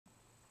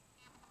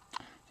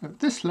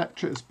This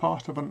lecture is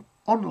part of an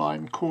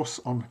online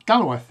course on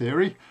Galois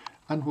theory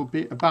and will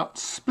be about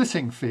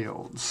splitting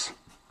fields.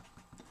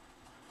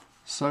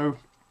 So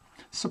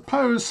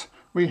suppose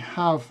we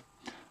have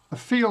a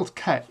field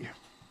K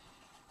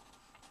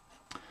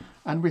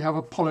and we have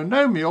a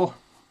polynomial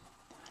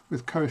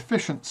with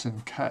coefficients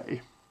in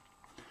K.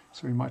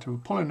 So we might have a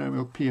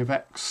polynomial P of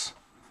x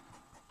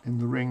in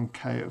the ring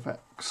K of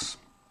x.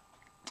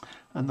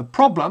 And the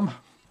problem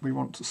we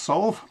want to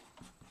solve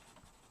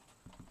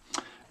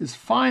is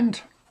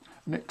find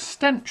an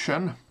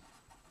extension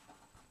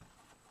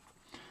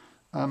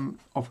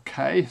of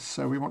K.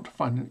 So we want to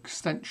find an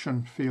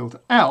extension field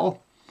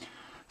L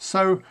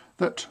so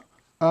that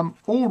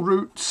all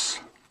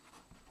roots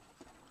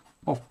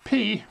of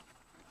P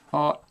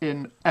are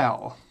in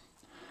L.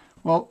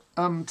 Well,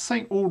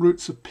 saying all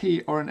roots of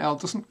P are in L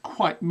doesn't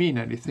quite mean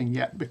anything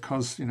yet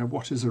because,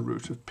 what is a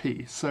root of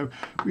P? So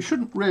we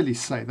shouldn't really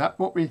say that.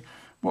 What we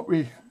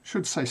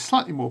should say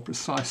slightly more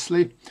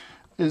precisely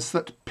is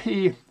that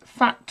P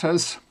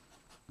factors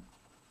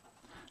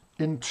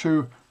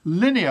into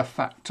linear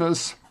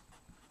factors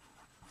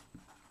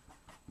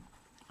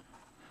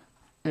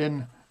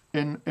in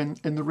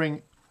the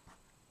ring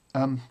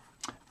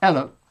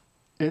L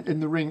in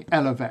the ring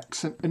L of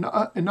x.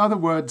 In other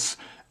words,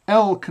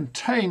 L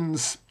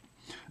contains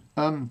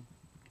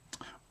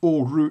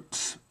all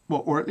roots,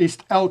 well, or at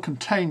least L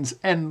contains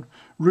n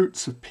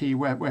roots of P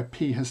where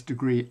P has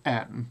degree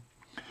n.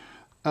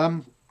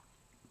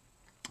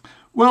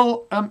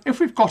 If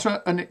we've got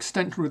an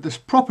extension with this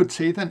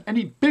property, then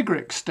any bigger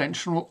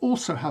extension will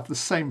also have the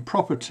same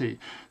property.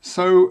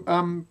 So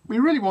we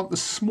really want the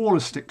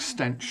smallest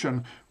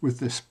extension with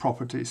this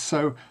property.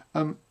 So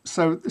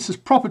this is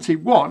property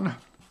 1,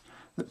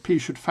 that P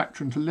should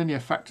factor into linear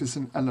factors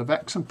in L of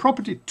x. And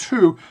property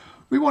 2,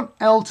 we want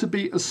L to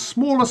be as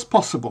small as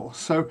possible.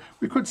 So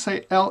we could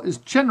say L is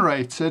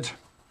generated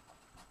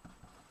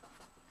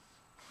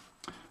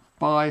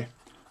by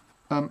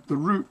the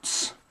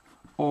roots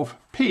of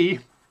P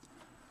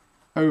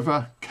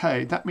over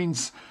K. That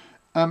means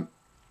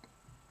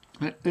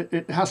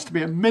it has to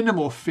be a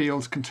minimal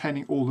field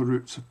containing all the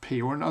roots of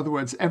P, or in other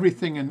words,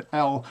 everything in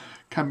L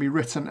can be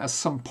written as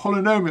some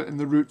polynomial in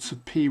the roots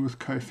of P with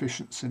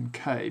coefficients in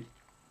K.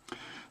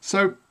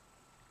 So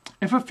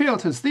if a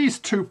field has these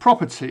two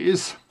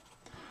properties,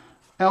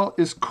 L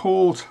is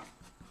called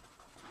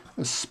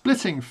a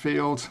splitting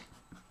field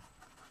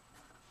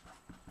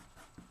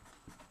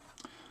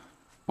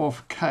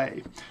of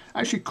K.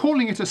 Actually,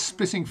 calling it a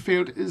splitting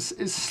field is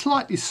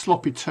slightly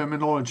sloppy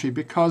terminology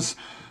because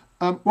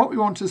what we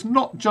want is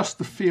not just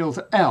the field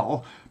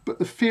L, but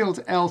the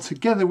field L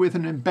together with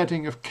an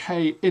embedding of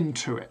K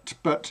into it.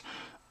 But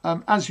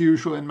as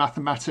usual in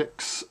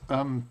mathematics,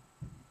 the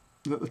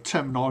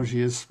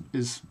terminology is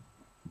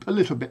a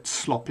little bit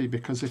sloppy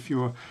because if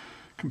you're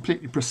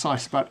completely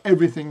precise about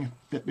everything,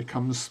 it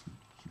becomes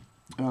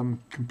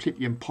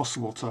completely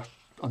impossible to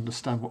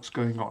understand what's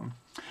going on.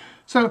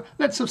 So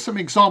let's have some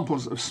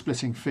examples of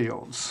splitting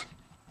fields.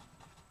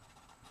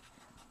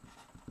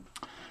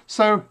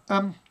 So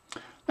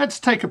let's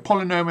take a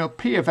polynomial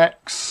P of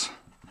x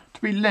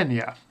to be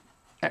linear,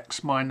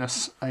 x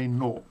minus a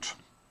naught.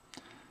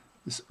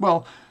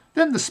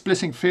 Then the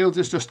splitting field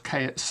is just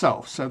K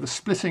itself. So the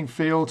splitting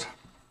field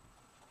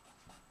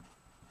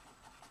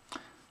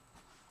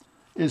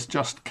is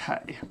just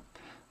K.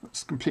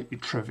 That's completely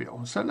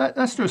trivial. So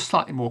let's do a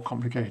slightly more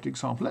complicated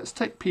example. Let's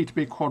take P to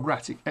be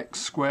quadratic, x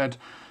squared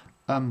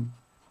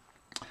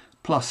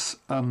plus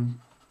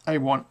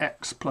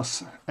a1x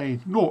plus a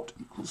naught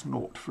equals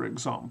naught, for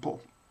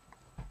example.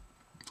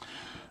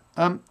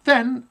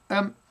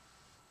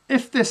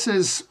 If this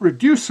is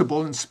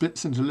reducible and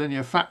splits into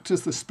linear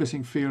factors, the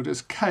splitting field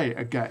is K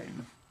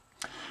again.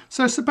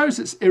 So suppose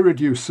it's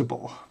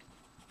irreducible.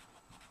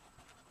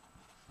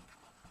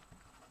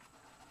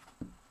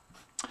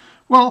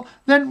 Well,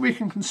 then we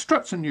can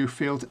construct a new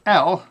field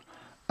L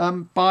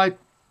by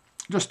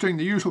just doing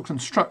the usual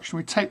construction.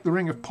 We take the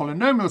ring of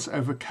polynomials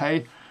over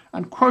K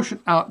and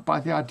quotient out by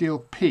the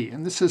ideal P.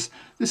 And this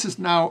is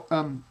now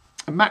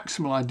a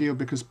maximal ideal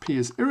because P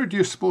is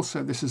irreducible,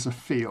 so this is a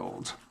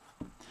field.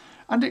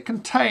 And it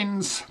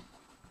contains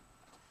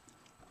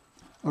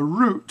a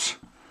root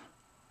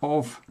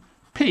of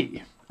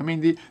P. I mean,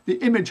 the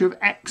image of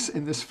x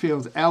in this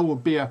field L will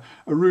be a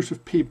root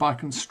of P by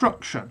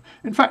construction.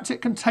 In fact,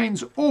 it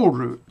contains all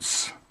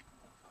roots.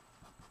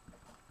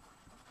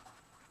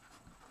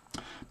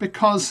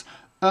 Because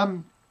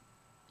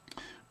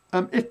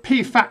if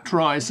P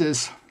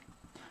factorizes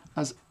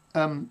as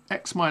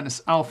x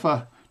minus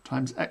alpha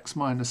times x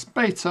minus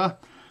beta,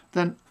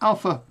 then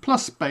alpha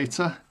plus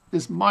beta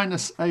is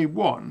minus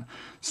a1.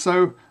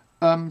 So,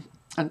 and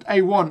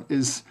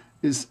a1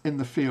 is in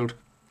the field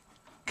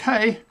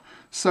K.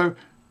 So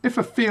if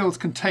a field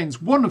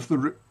contains one of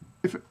the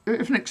if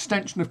an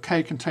extension of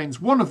K contains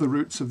one of the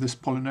roots of this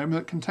polynomial,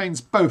 it contains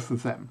both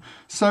of them.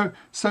 So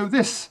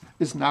this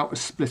is now a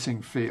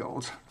splitting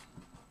field.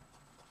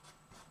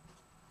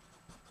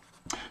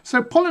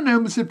 So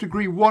polynomials of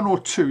degree 1 or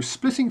 2,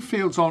 splitting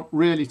fields aren't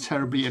really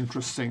terribly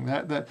interesting.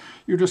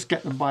 You just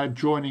get them by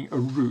adjoining a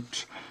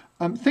root.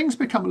 Things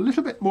become a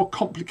little bit more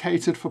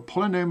complicated for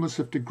polynomials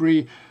of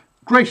degree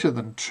greater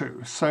than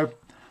 2. So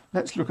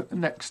let's look at the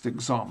next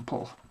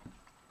example.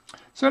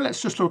 So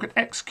let's just look at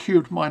x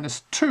cubed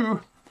minus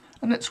 2,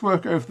 and let's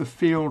work over the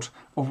field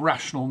of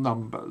rational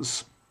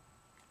numbers.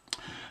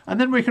 And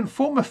then we can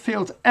form a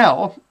field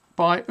L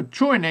by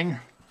adjoining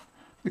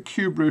the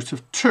cube root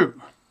of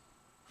 2.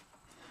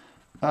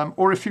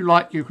 Or if you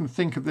like, you can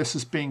think of this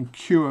as being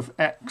q of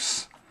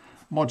x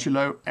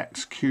modulo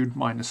x cubed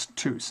minus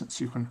 2,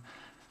 since you can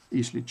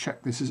easily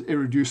check this is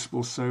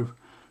irreducible, so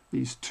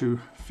these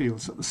two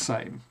fields are the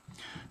same.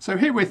 So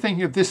here we're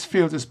thinking of this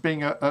field as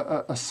being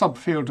a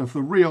subfield of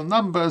the real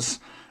numbers,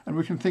 and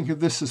we can think of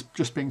this as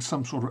just being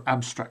some sort of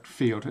abstract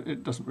field.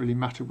 It doesn't really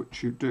matter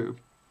which you do.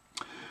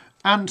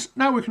 And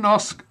now we can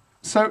ask,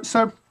 so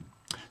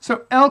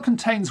L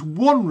contains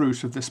one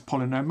root of this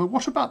polynomial.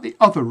 What about the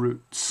other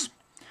roots?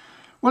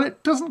 Well,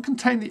 it doesn't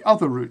contain the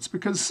other roots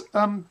because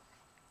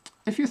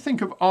if you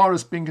think of R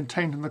as being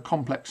contained in the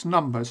complex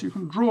numbers, you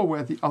can draw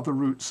where the other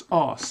roots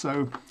are.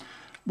 So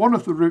one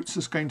of the roots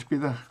is going to be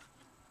the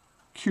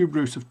cube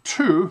root of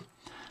 2,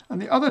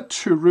 and the other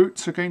two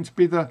roots are going to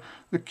be the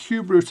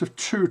cube root of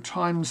 2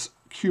 times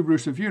cube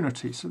root of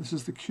unity. So this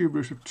is the cube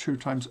root of 2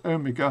 times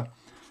omega,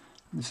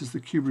 and this is the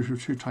cube root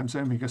of 2 times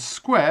omega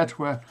squared,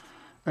 where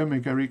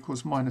omega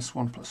equals minus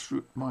 1 plus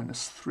root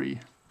minus 3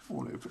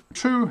 all over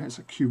 2 is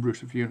a cube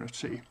root of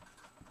unity.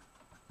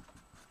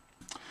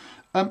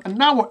 And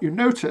now what you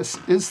notice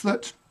is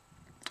that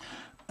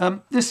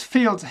this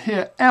field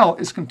here, L,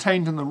 is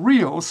contained in the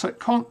reals, so it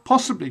can't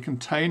possibly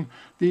contain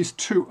these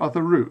two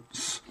other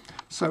roots.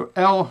 So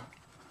L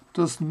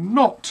does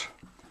not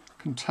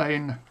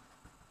contain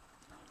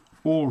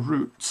all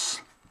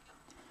roots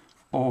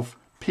of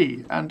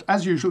P. And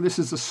as usual, this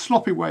is a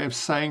sloppy way of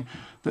saying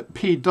that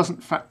P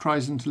doesn't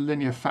factorize into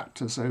linear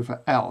factors over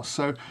L.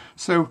 So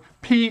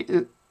P,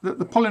 the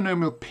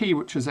polynomial P,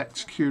 which is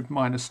x cubed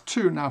minus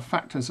 2, now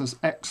factors as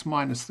x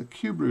minus the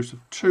cube root of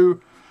 2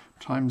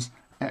 times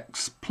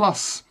x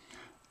plus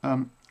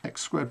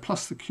x squared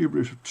plus the cube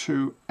root of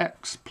 2,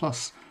 x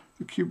plus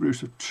the cube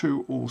root of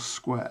 2 all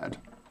squared.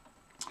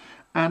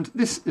 And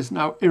this is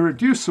now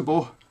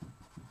irreducible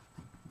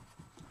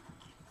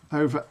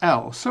over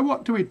L. So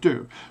what do we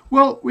do?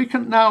 Well, we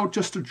can now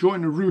just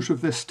adjoin a root of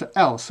this to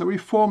L. So we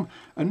form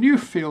a new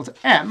field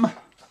M,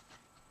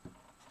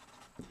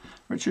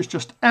 which is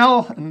just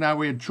L, and now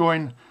we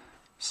adjoin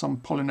some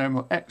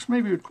polynomial x.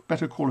 Maybe we'd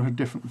better call it a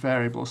different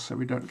variable so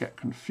we don't get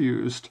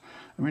confused.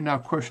 And we now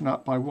quotient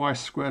out by y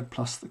squared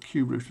plus the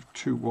cube root of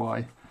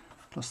 2y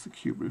plus the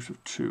cube root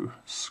of 2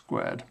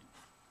 squared.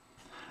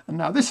 And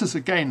now this is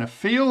again a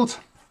field.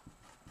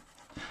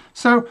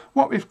 So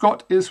what we've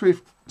got is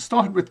we've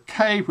started with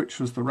k, which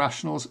was the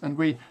rationals, and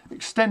we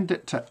extend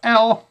it to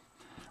L,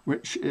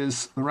 which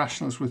is the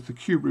rationals with the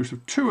cube root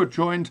of 2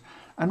 adjoined,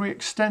 and we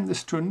extend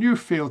this to a new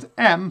field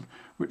M,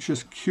 which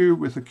is q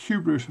with the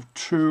cube root of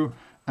 2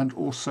 and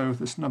also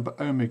this number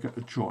omega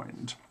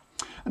adjoined.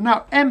 And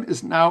now M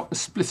is now a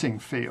splitting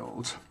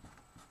field.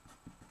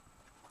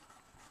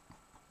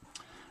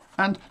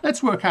 And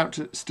let's work out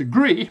its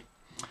degree.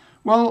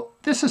 Well,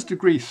 this is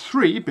degree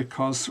 3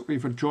 because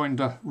we've adjoined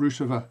a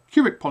root of a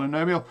cubic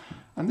polynomial,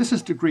 and this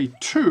is degree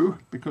 2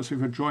 because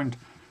we've adjoined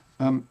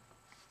a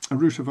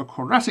root of a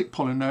quadratic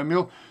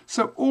polynomial.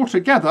 So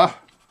altogether,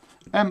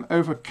 m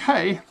over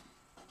k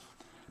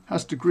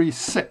has degree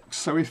 6.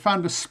 So we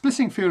found a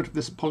splitting field of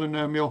this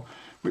polynomial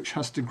which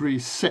has degree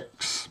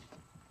 6.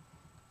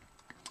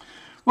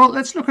 Well,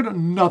 let's look at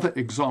another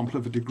example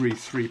of a degree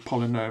 3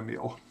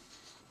 polynomial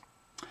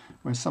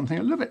where something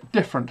a little bit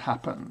different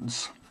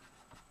happens.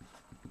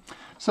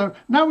 So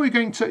now we're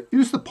going to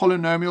use the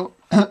polynomial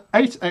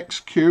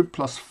 8x cubed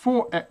plus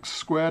 4x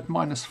squared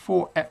minus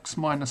 4x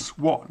minus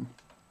 1.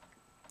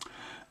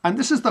 And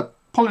this is the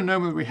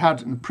polynomial we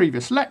had in the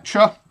previous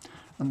lecture,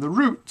 and the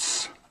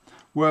roots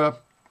were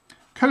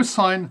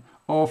cosine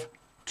of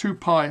 2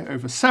 pi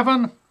over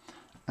 7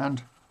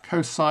 and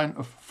cosine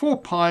of 4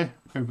 pi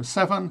over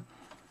 7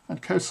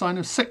 and cosine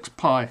of 6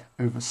 pi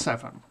over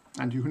 7.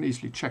 And you can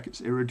easily check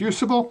it's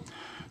irreducible.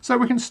 So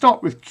we can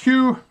start with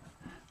q,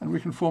 and we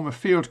can form a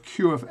field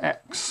q of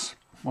x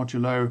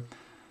modulo,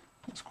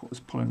 let's call this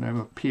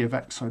polynomial p of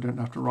x so I don't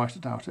have to write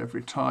it out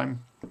every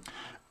time.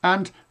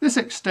 And this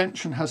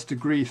extension has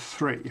degree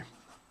 3.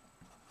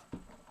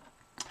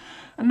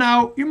 And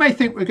now you may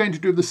think we're going to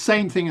do the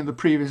same thing in the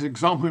previous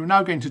example. We're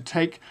now going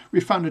to we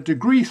found a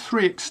degree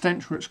 3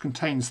 extension which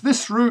contains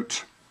this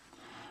root,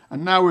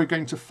 and now we're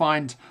going to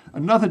find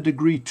another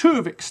degree 2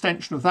 of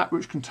extension of that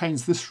which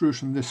contains this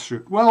root and this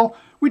root. Well,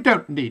 we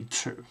don't need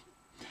to,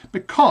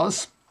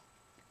 because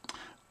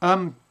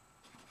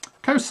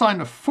cosine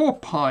of 4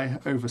 pi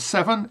over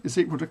 7 is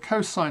equal to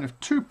cosine of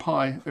 2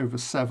 pi over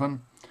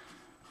 7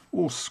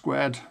 all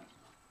squared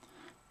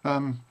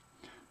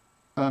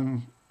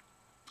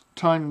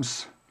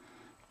times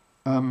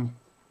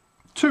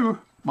 2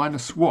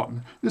 minus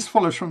 1. This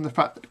follows from the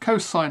fact that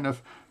cosine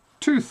of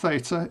 2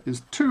 theta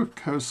is 2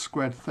 cos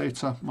squared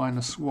theta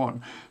minus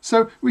 1.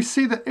 So we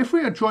see that if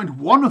we adjoined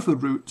one of the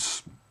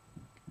roots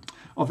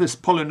of this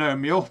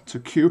polynomial to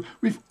q,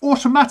 we've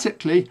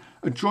automatically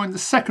adjoined the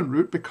second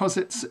root because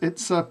it's a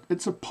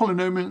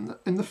polynomial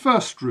in the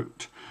first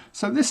root.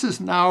 So this is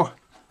now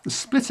the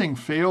splitting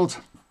field,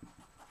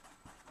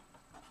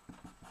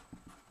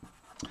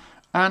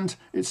 and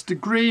its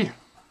degree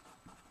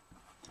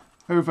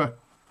over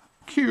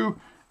q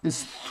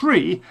is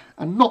 3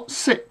 and not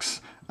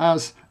 6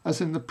 as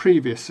in the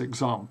previous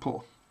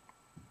example.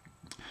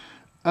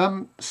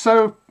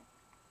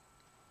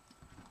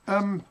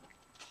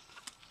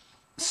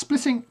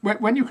 Splitting,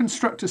 when you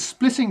construct a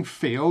splitting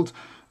field,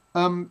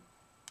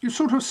 you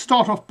sort of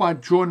start off by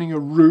joining a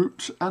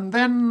root, and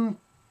then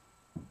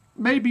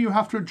maybe you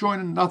have to join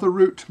another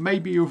root,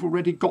 maybe you've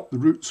already got the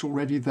roots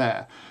already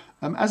there.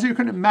 As you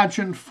can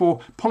imagine,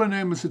 for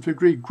polynomials of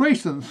degree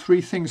greater than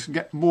 3, things can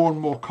get more and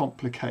more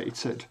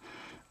complicated.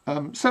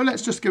 So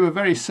let's just give a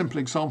very simple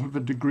example of a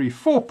degree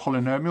 4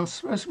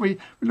 polynomial as we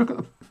look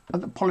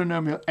at the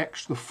polynomial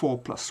x to the 4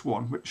 plus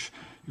 1, which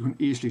you can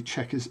easily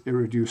check is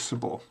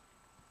irreducible.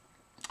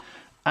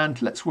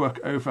 And let's work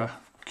over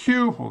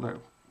q,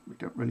 although we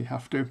don't really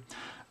have to.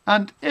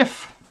 And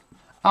if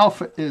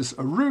alpha is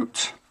a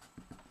root,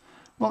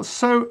 well,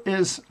 so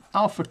is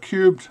alpha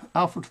cubed,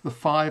 alpha to the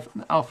 5,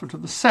 and alpha to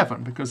the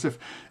 7, because if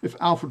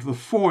alpha to the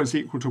 4 is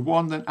equal to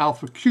 1, then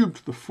alpha cubed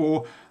to the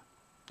 4,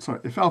 sorry,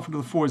 if alpha to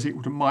the 4 is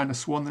equal to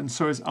minus 1, then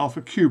so is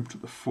alpha cubed to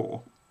the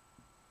 4.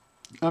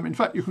 In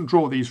fact, you can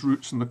draw these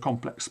roots in the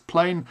complex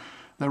plane.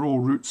 They're all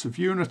roots of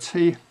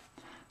unity,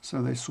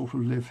 so they sort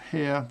of live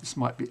here. This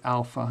might be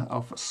alpha,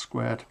 alpha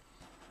squared,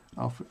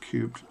 alpha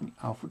cubed, and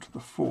alpha to the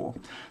 4.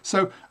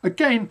 So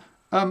again,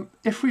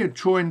 if we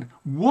adjoin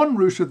one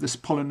root of this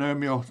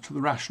polynomial to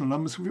the rational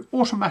numbers, we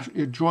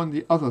automatically adjoin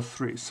the other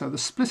 3. So the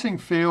splitting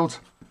field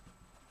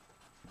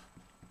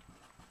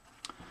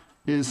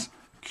is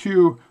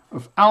q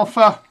of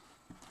alpha,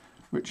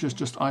 which is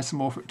just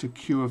isomorphic to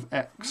q of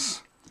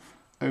x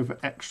over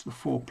x to the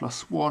 4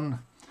 plus 1,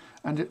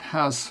 and it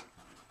has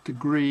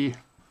degree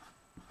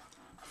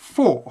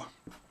 4,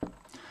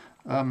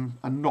 and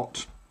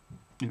not,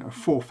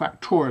 4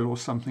 factorial or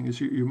something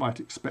as you might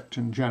expect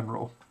in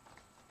general.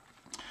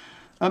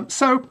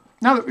 So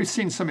now that we've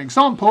seen some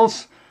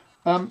examples,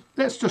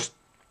 let's just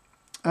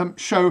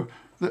show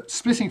that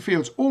splitting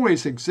fields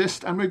always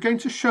exist, and we're going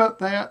to show that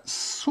they are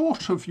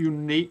sort of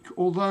unique,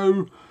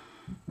 although,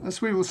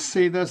 as we will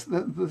see, there's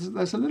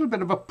a little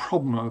bit of a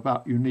problem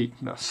about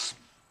uniqueness.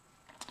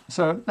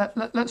 So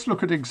let's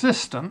look at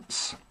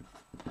existence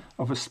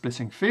of a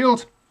splitting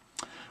field.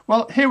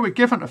 Well, here we're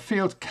given a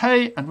field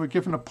K and we're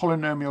given a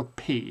polynomial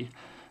P,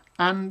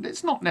 and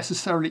it's not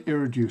necessarily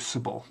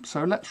irreducible.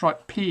 So let's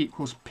write P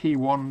equals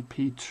P1,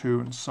 P2,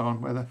 and so on,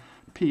 where the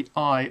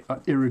Pi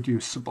are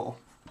irreducible.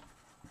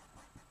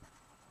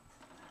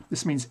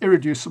 This means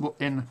irreducible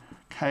in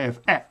K of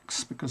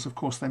X, because of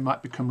course they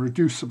might become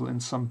reducible in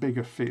some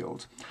bigger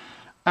field.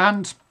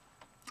 And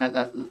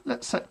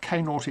let's set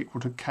K0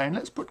 equal to K, and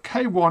let's put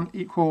K1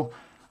 equal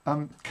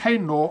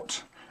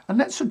K0, and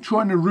let's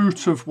adjoin a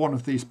root of one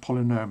of these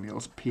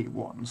polynomials,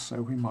 P1.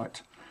 So we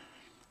might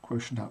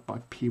quotient out by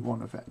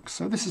P1 of X.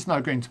 So this is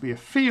now going to be a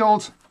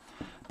field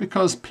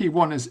because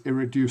P1 is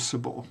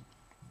irreducible.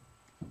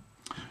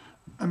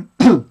 And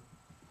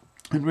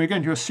we're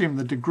going to assume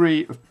the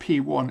degree of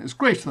P1 is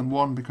greater than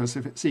 1, because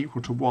if it's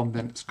equal to 1,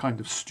 then it's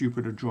kind of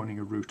stupid adjoining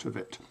a root of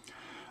it.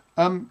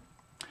 Now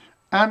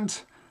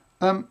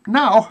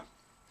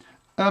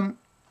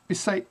we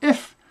say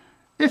if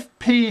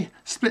P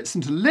splits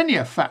into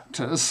linear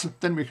factors,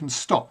 then we can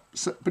stop.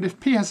 But if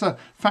P has a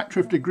factor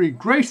of degree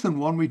greater than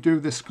 1, we do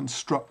this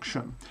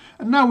construction.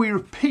 And now we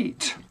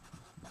repeat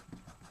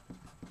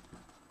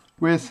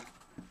with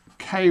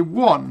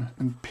K1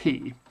 and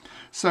P.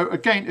 So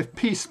again, if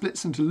P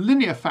splits into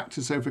linear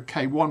factors over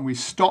K1, we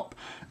stop.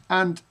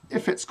 And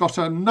if it's got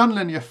a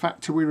nonlinear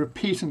factor, we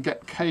repeat and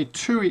get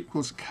K2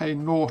 equals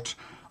K0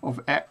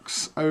 of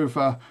X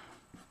over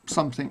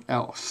something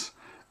else.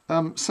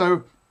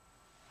 So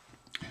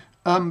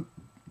over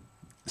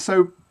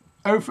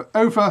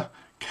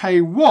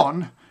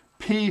K1,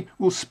 P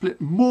will split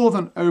more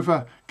than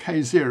over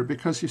K0,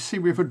 because you see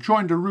we've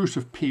adjoined a root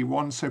of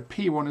P1, so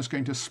P1 is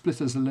going to split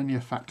as a linear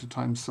factor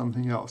times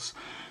something else.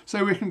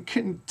 So we can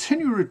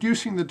continue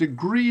reducing the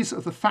degrees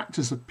of the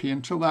factors of P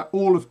until they're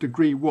all of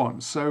degree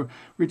 1. So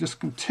we just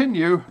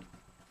continue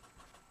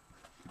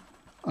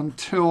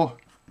until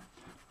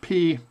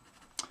P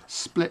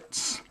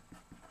splits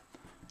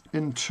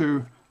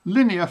into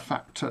linear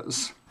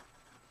factors.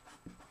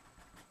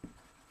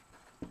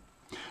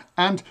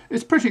 And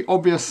it's pretty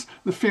obvious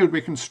the field we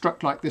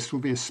construct like this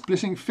will be a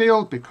splitting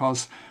field,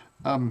 because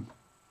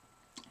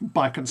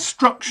by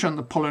construction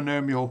the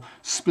polynomial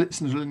splits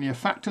into linear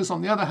factors.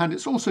 On the other hand,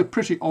 it's also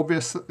pretty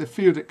obvious that the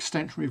field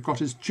extension we've got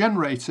is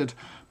generated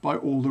by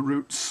all the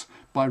roots,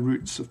 by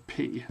roots of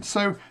P.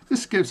 So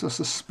this gives us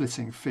a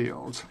splitting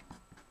field.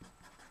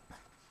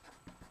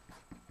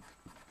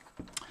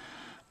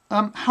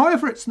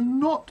 However, it's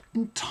not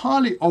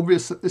entirely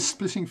obvious that this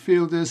splitting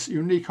field is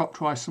unique up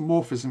to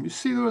isomorphism. You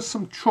see, there was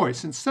some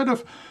choice. Instead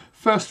of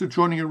first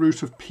adjoining a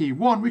root of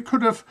P1, we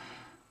could have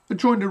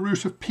adjoined a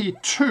root of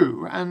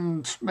P2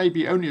 and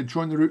maybe only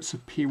adjoin the roots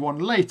of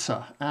P1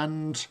 later.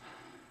 And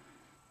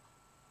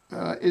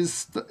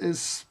does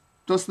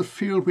the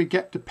field we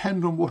get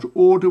depend on what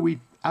order we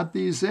add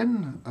these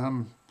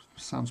in?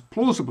 Sounds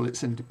plausible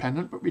it's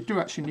independent, but we do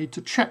actually need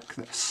to check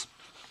this.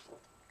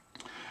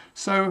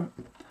 So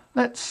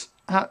let's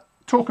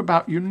talk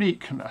about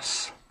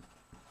uniqueness.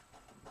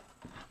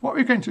 What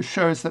we're going to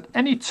show is that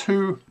any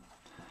two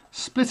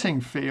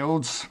splitting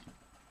fields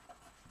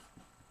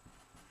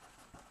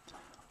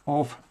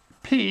of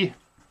P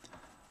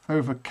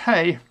over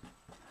K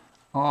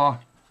are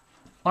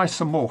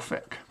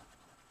isomorphic.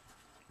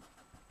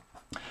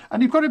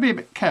 And you've got to be a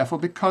bit careful,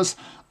 because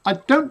I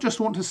don't just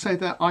want to say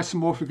they're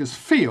isomorphic as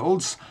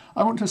fields,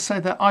 I want to say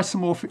they're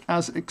isomorphic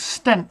as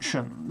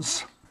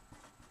extensions.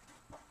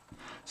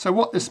 So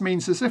what this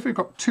means is if we've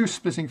got two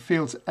splitting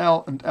fields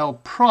L and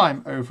L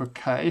prime over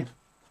K,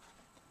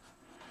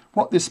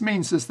 what this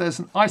means is there's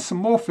an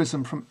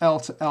isomorphism from L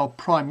to L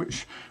prime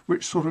which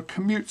sort of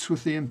commutes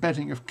with the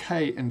embedding of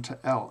K into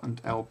L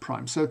and L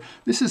prime. So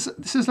this is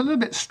a little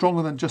bit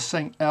stronger than just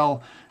saying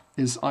L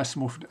is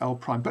isomorphic to L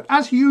prime. But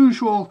as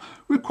usual,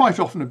 we're quite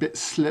often a bit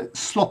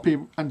sloppy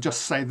and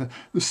just say the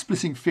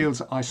splitting fields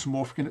are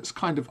isomorphic, and it's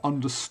kind of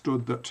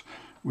understood that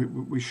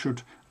we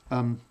should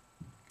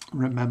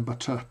remember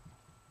to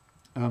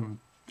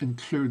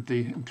include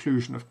the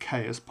inclusion of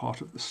K as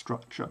part of the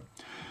structure.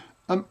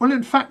 Well,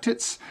 in fact,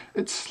 it's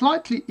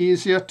slightly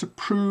easier to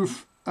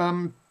prove,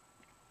 to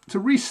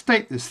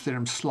restate this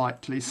theorem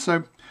slightly.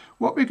 So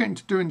what we're going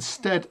to do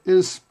instead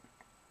is,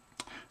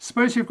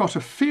 suppose you've got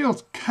a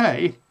field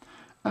K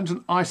and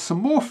an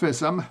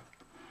isomorphism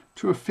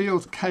to a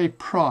field K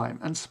prime.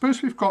 And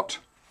suppose we've got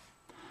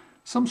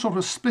some sort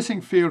of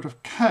splitting field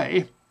of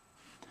K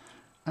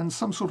and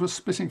some sort of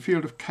splitting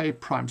field of K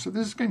prime. So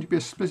this is going to be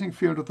a splitting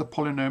field of the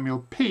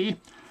polynomial P,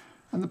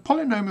 and the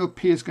polynomial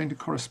P is going to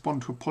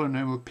correspond to a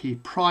polynomial P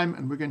prime,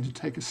 and we're going to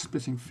take a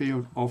splitting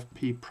field of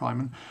P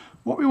prime. And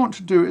what we want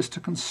to do is to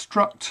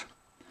construct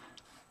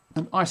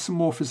an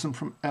isomorphism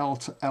from L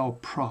to L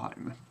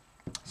prime.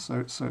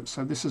 So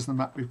this is the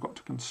map we've got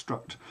to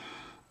construct.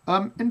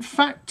 In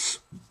fact,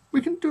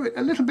 we can do it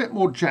a little bit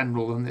more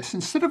general than this.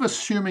 Instead of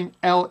assuming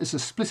L is a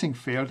splitting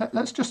field,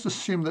 let's just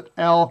assume that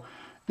L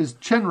is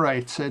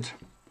generated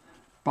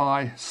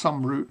by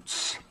some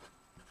roots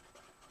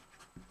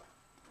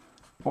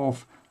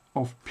of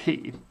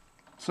P.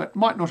 So it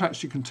might not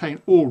actually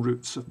contain all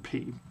roots of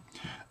P.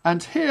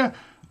 And here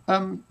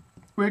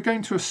we're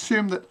going to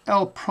assume that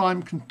L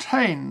prime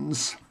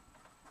contains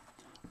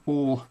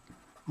all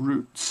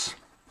roots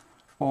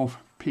of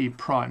P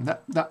prime.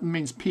 That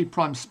means P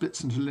prime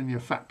splits into linear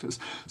factors.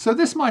 So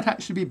this might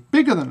actually be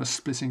bigger than a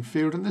splitting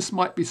field, and this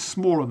might be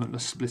smaller than a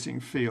splitting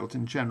field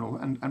in general.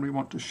 And we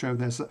want to show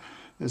there's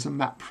a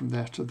map from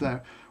there to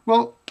there.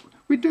 Well,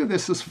 we do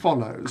this as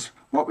follows.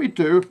 What we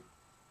do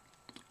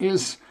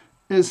is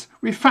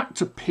we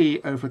factor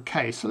P over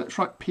K. So let's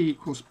write P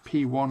equals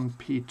P1,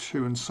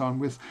 P2, and so on,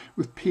 with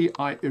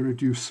Pi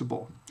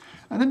irreducible.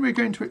 And then we're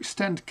going to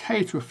extend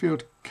K to a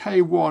field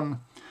K1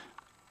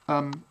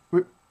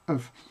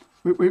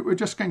 we're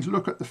just going to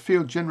look at the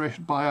field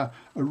generated by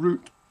a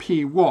root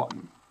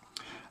P1.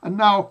 And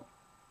now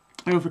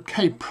over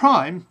K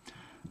prime,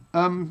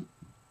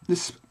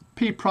 this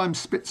P prime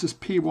splits as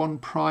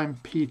P1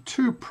 prime,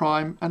 P2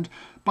 prime, and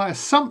by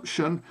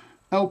assumption,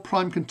 L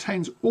prime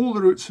contains all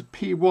the roots of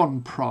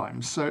P1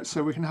 prime. So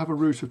we can have a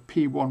root of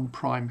P1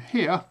 prime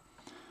here.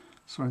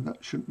 Sorry,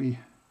 that shouldn't be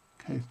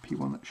K of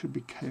P1, that should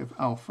be K of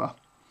alpha.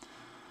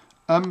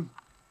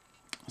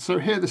 So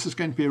here this is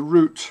going to be a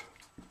root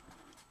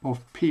of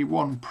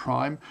P1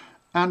 prime.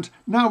 And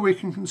now we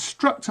can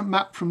construct a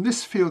map from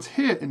this field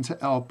here into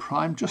L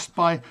prime just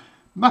by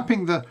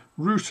mapping the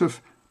root of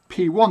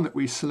P1 that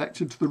we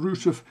selected to the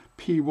root of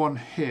P1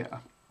 here.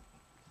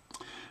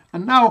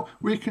 And now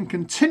we can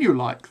continue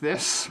like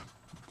this.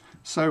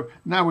 So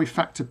now we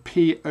factor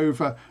P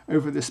over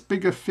this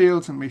bigger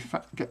field, and we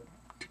get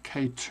to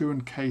K2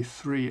 and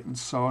K3 and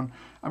so on.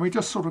 And we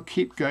just sort of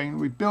keep going.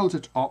 We build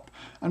it up,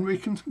 and we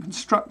can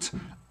construct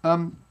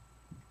a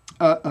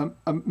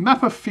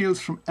map of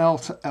fields from L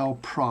to L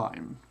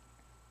prime.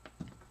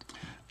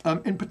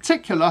 In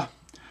particular,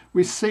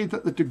 we see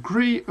that the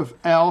degree of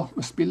L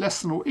must be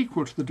less than or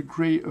equal to the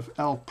degree of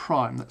L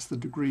prime. That's the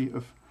degree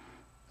of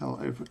L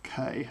over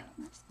K.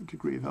 That's the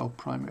degree of L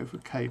prime over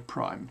K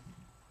prime,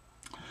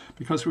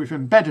 because we've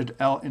embedded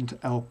L into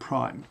L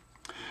prime.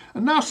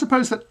 And now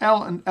suppose that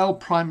L and L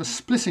prime are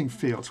splitting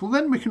fields. Well,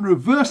 then we can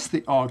reverse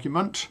the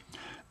argument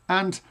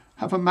and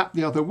have a map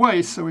the other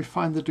way. So we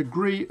find the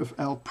degree of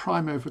L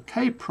prime over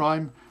K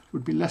prime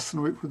would be less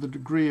than or equal to the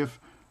degree of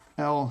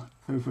L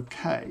over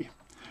K.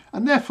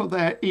 And therefore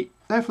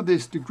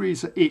these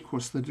degrees are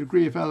equal. So the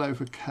degree of L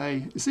over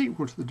K is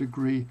equal to the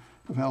degree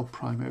of L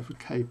prime over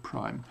K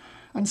prime.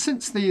 And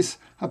since these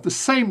have the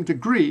same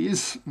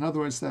degrees, in other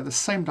words, they're the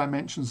same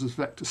dimensions as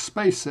vector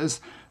spaces,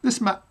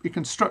 this map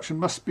reconstruction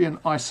must be an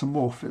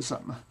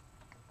isomorphism.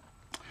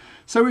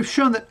 So we've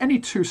shown that any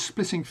two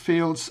splitting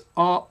fields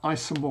are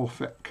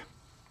isomorphic.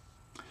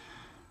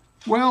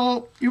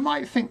 Well, you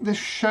might think this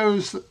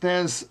shows that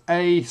there's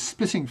a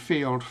splitting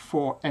field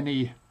for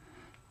any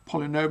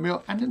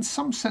polynomial, and in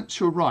some sense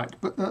you're right.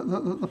 But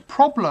the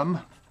problem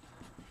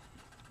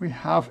we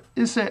have,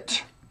 is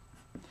it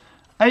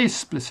a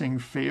splitting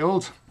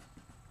field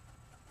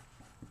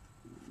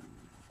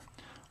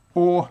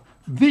or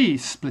the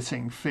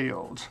splitting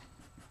field?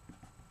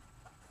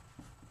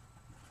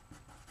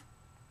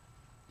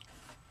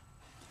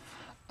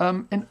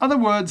 In other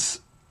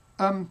words,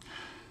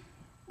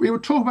 we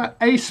would talk about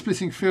a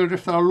splitting field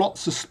if there are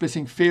lots of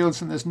splitting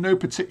fields and there's no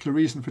particular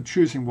reason for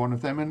choosing one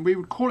of them, and we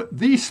would call it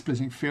the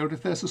splitting field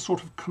if there's a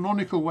sort of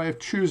canonical way of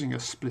choosing a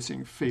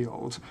splitting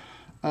field.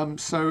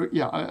 So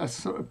yeah, I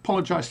sort of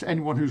apologise to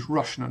anyone who's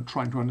Russian and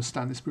trying to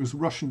understand this, because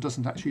Russian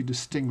doesn't actually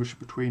distinguish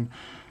between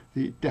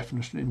the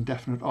definite and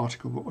indefinite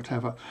article, but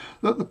whatever.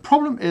 The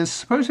problem is,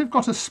 suppose we've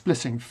got a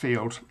splitting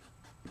field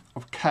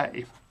of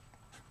K.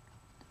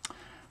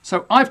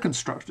 So I've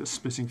constructed a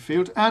splitting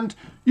field and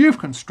you've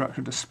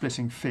constructed a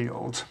splitting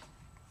field.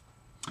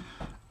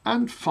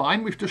 And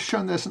fine, we've just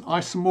shown there's an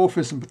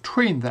isomorphism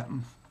between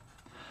them.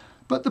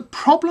 But the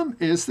problem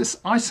is this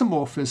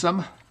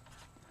isomorphism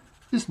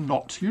is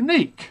not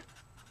unique.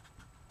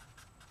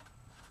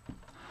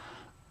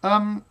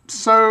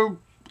 So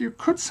you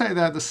could say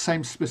they're the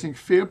same splitting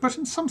field, but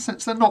in some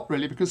sense they're not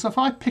really, because if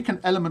I pick an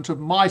element of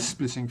my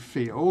splitting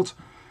field,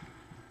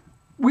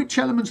 which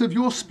element of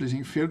your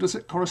splitting field does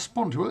it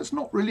correspond to? Well, it's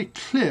not really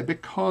clear,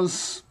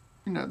 because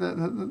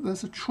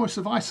there's a choice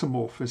of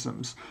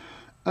isomorphisms.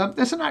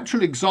 There's an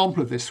actual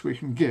example of this we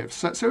can give.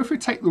 So if we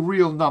take the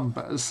real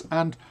numbers,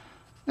 and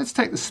let's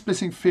take the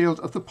splitting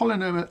field of the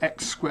polynomial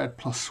x squared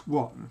plus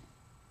 1.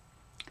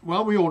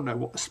 Well, we all know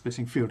what the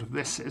splitting field of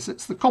this is.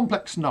 It's the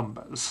complex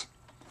numbers,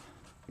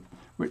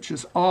 which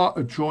is r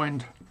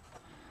adjoined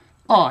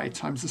I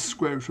times the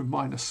square root of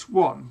minus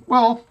 1.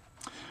 Well,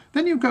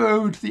 then you go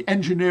over to the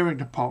engineering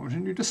department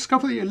and you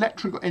discover the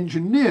electrical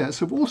engineers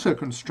have also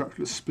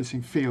constructed a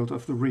splitting field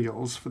of the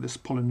reals for this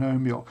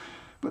polynomial.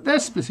 But their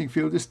splitting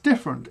field is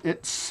different.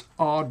 It's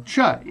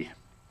Rj.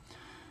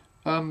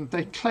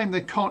 They claim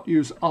they can't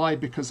use I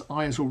because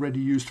I is already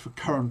used for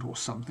current or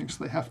something,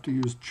 so they have to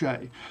use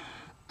J.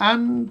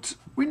 And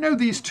we know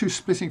these two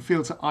splitting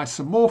fields are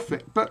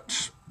isomorphic,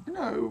 but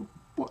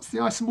what's the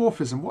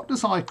isomorphism? What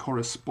does I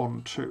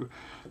correspond to?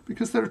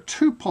 Because there are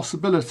two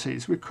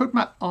possibilities. We could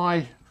map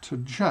I to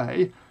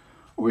J,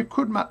 or we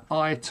could map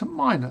I to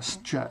minus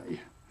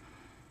J.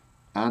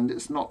 And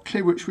it's not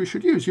clear which we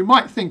should use. You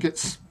might think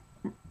it's,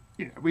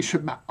 we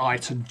should map I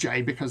to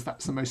J because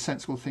that's the most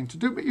sensible thing to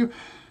do, but you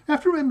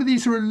have to remember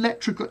these are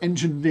electrical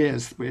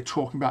engineers that we're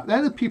talking about.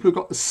 They're the people who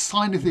got the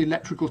sign of the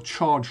electrical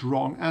charge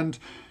wrong, and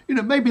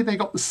maybe they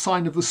got the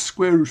sign of the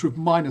square root of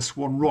minus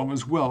 1 wrong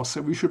as well,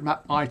 so we should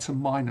map I to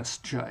minus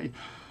J.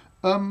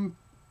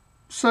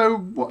 So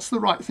what's the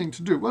right thing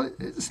to do? Well,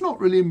 it's not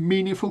really a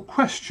meaningful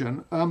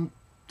question.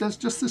 There's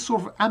just this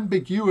sort of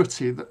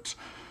ambiguity that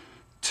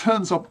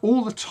turns up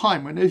all the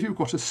time whenever you've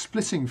got a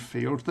splitting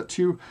field that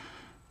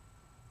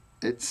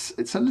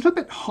it's a little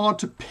bit hard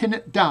to pin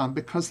it down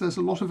because there's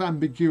a lot of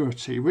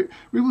ambiguity. We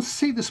will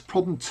see this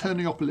problem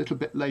turning up a little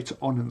bit later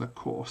on in the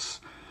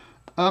course.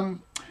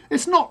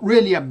 It's not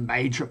really a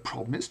major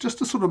problem. It's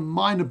just a sort of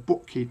minor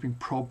bookkeeping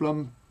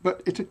problem,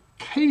 but it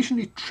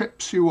occasionally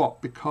trips you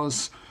up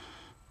because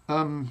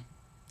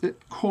it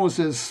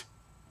causes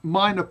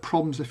minor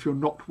problems if you're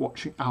not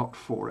watching out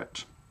for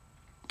it.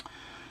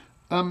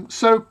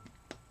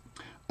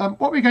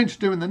 What we're going to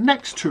do in the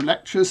next two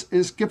lectures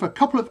is give a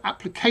couple of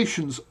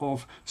applications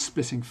of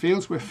splitting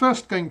fields. We're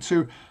first going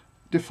to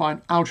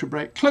define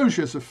algebraic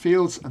closures of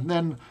fields and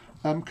then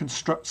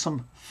construct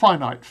some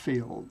finite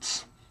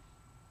fields.